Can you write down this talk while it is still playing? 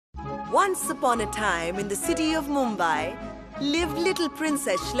Once upon a time in the city of Mumbai lived little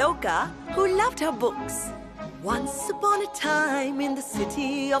Princess Shloka who loved her books. Once upon a time in the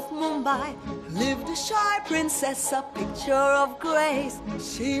city of Mumbai lived a shy princess, a picture of grace.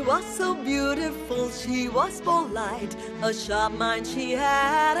 She was so beautiful, she was polite, a sharp mind she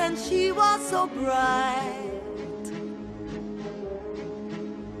had and she was so bright.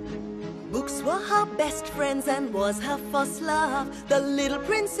 Books were her best friends and was her first love. The little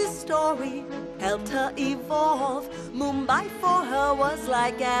prince's story helped her evolve. Mumbai for her was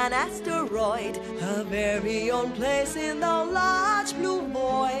like an asteroid, her very own place in the large blue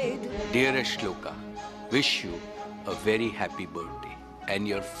void. Dearest Shloka, wish you a very happy birthday and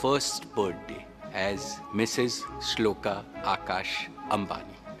your first birthday as Mrs. Shloka Akash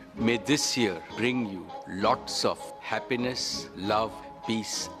Ambani. May this year bring you lots of happiness, love,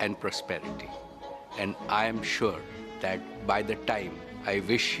 peace and prosperity. And I am sure that by the time I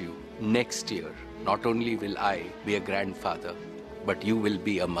wish you next year, not only will I be a grandfather, but you will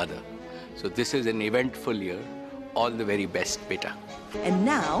be a mother. So this is an eventful year. All the very best, beta. And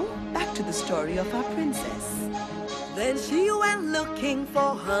now, back to the story of our princess. Then she went looking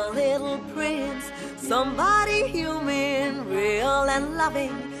for her little prince, somebody human, real and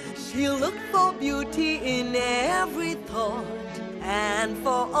loving. She looked for beauty in every thought, and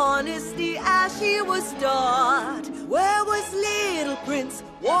for honesty as she was taught. Where was little prince?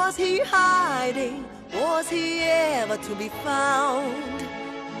 Was he hiding? Was he ever to be found?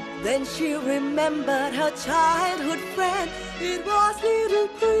 Then she remembered her childhood friend. It was little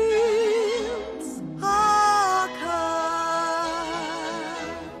Prince Akash.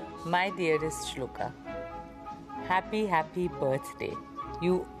 My dearest Shloka, happy birthday.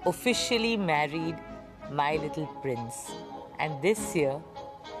 You officially married my little prince. And this year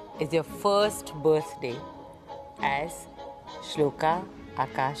is your first birthday as Shloka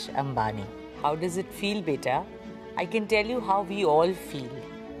Akash Ambani. How does it feel, beta? I can tell you how we all feel.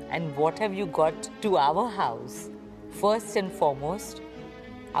 And what have you got to our house? First and foremost,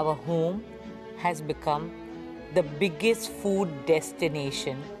 our home has become the biggest food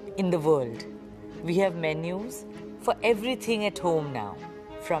destination in the world. We have menus for everything at home now,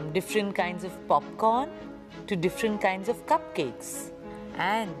 from different kinds of popcorn to different kinds of cupcakes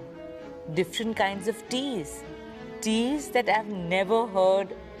and different kinds of teas. Teas that I've never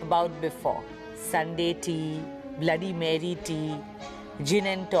heard about before. Sunday tea, Bloody Mary tea, gin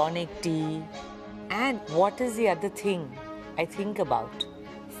and tonic tea. And what is the other thing I think about?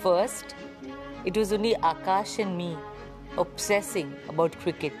 First, it was only Akash and me obsessing about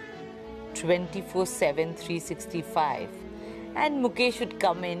cricket 24/7, 365. And Mukesh would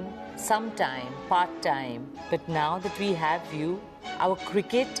come in sometime, part-time. But now that we have you, our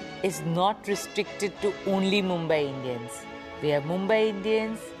cricket is not restricted to only Mumbai Indians. We have Mumbai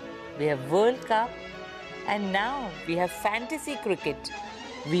Indians, we have World Cup, and now we have fantasy cricket.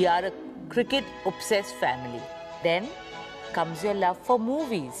 We are a cricket-obsessed family. Then comes your love for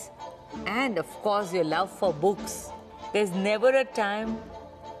movies. And of course your love for books. There's never a time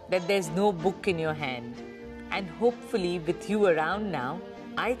that there's no book in your hand. And hopefully with you around now,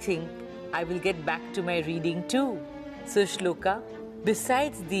 I think I will get back to my reading too. So Shloka,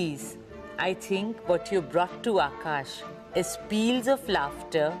 besides these, I think what you brought to Akash is peals of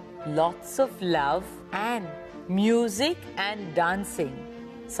laughter, lots of love and music and dancing.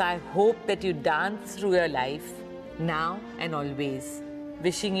 So I hope that you dance through your life now and always.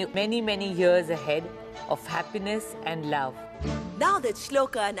 Wishing you many, many years ahead of happiness and love. Now that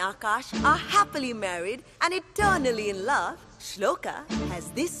Shloka and Akash are happily married and eternally in love, Shloka has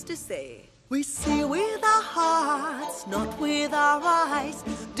this to say. We see with our hearts, not with our eyes.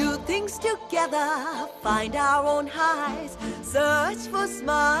 Do things together, find our own highs. Search for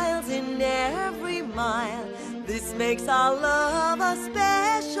smiles in every mile. This makes our love a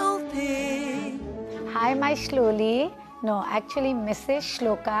special thing. Hi, my Shloli. No, actually Mrs.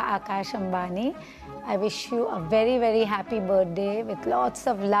 Shloka Akash Ambani. I wish you a very, very happy birthday with lots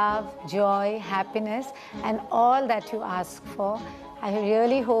of love, joy, happiness and all that you ask for. I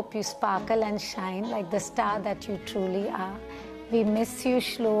really hope you sparkle and shine like the star that you truly are. We miss you,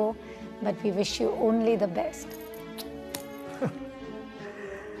 Shlo, but we wish you only the best.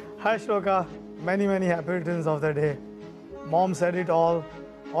 Hi, Shloka. Many, many happy returns of the day. Mom said it all.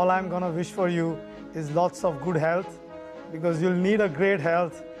 All I'm gonna wish for you is lots of good health, because you'll need a great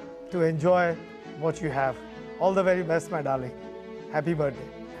health to enjoy what you have. All the very best, my darling. Happy birthday.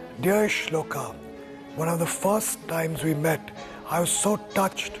 Dear Shloka, one of the first times we met, I was so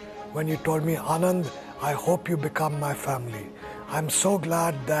touched when you told me, Anand, I hope you become my family. I'm so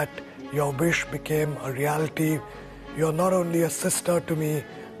glad that your wish became a reality. You're not only a sister to me,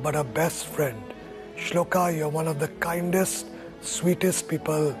 but a best friend. Shloka, you're one of the kindest, sweetest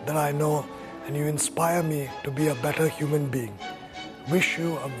people that I know, and you inspire me to be a better human being. Wish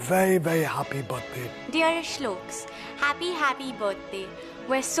you a very, very happy birthday. Dearest Shloks, happy birthday.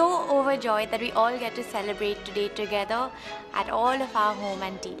 We're so overjoyed that we all get to celebrate today together at all of our home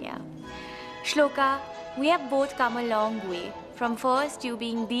interior. Shloka, we have both come a long way. From first you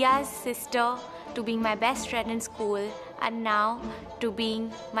being Dia's sister, to being my best friend in school, and now to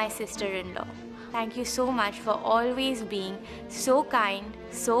being my sister-in-law. Thank you so much for always being so kind,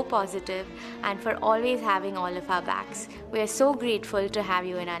 so positive, and for always having all of our backs. We are so grateful to have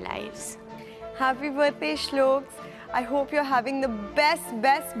you in our lives. Happy birthday, Shloks. I hope you're having the best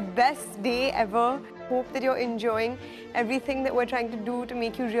day ever. Hope that you're enjoying everything that we're trying to do to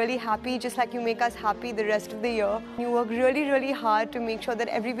make you really happy, just like you make us happy the rest of the year. You work really hard to make sure that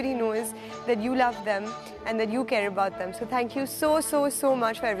everybody knows that you love them and that you care about them. So thank you so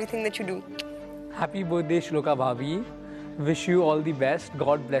much for everything that you do. Happy birthday, Shloka Bhavi. Wish you all the best.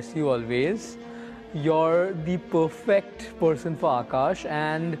 God bless you always. You're the perfect person for Akash,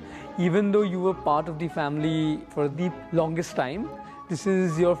 and even though you were part of the family for the longest time, this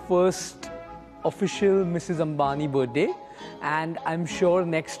is your first official Mrs. Ambani birthday, and I'm sure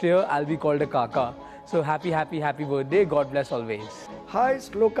next year I'll be called a Kaka. So happy birthday. God bless always. Hi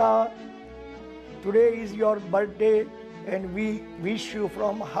Shloka, today is your birthday and we wish you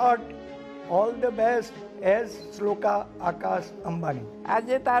from heart all the best as Shloka Akash Ambani.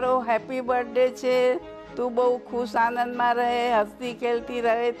 આજે તારો happy birthday છે. તું બહુ ખુશ આનંદમાં રહે, હસતી ખેલતી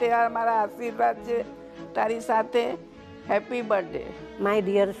રહે, તે મારા આશીર્વાદ છે તારી સાથે. Happy birthday. My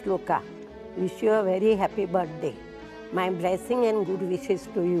dear Shloka, wish you a very happy birthday. My blessing and good wishes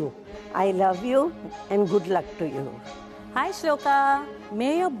to you. I love you and good luck to you. Hi Shloka,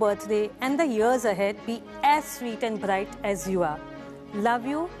 may your birthday and the years ahead be as sweet and bright as you are. Love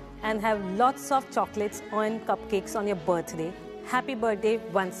you and have lots of chocolates and cupcakes on your birthday. Happy birthday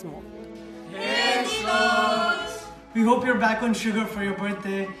once more. Hey Shloks! We hope you're back on sugar for your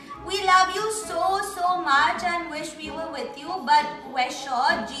birthday. We love you so much and wish we were with you, but we're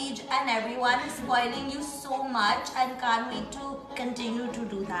sure Jeej and everyone is spoiling you so much and can't wait to continue to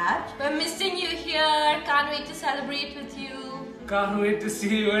do that. We're missing you here. Can't wait to celebrate with you. Can't wait to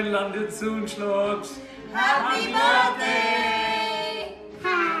see you in London soon, Shloks. Happy birthday!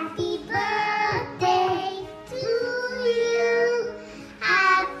 Happy birthday to you.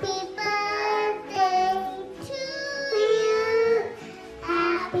 Happy birthday to you.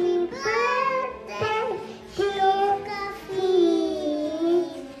 Happy birthday, Shloka Fee.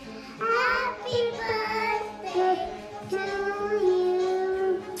 Happy birthday to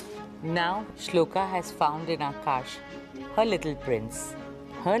you. Now Shloka has found in Akash her little prince.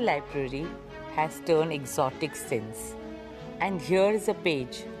 Her library has turned exotic since. And here is a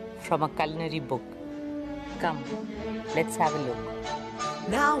page from a culinary book. Come, let's have a look.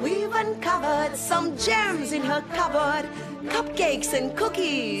 Now we've uncovered some gems in her cupboard. Cupcakes and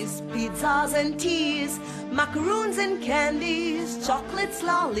cookies, pizzas and teas, macaroons and candies, chocolates,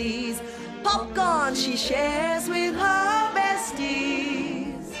 lollies, popcorn she shares with her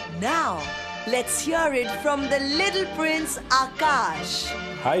besties. Now, let's hear it from the little prince Akash.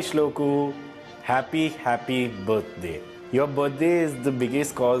 Hi Shloku, happy birthday. Your birthday is the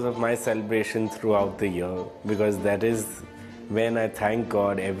biggest cause of my celebration throughout the year, because that is when I thank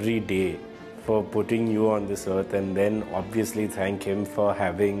God every day for putting you on this earth, and then obviously thank Him for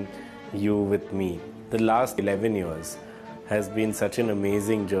having you with me. The last 11 years has been such an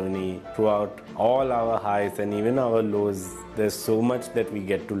amazing journey. Throughout all our highs and even our lows, there's so much that we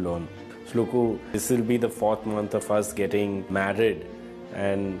get to learn. Shloku, this will be the 4th month of us getting married,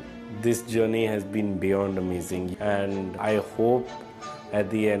 and this journey has been beyond amazing, and I hope at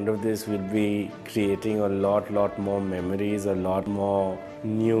the end of this we'll be creating a lot more memories, a lot more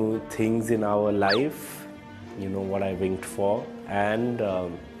new things in our life. You know what I winked for. And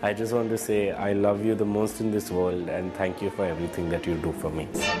I just want to say I love you the most in this world, and thank you for everything that you do for me.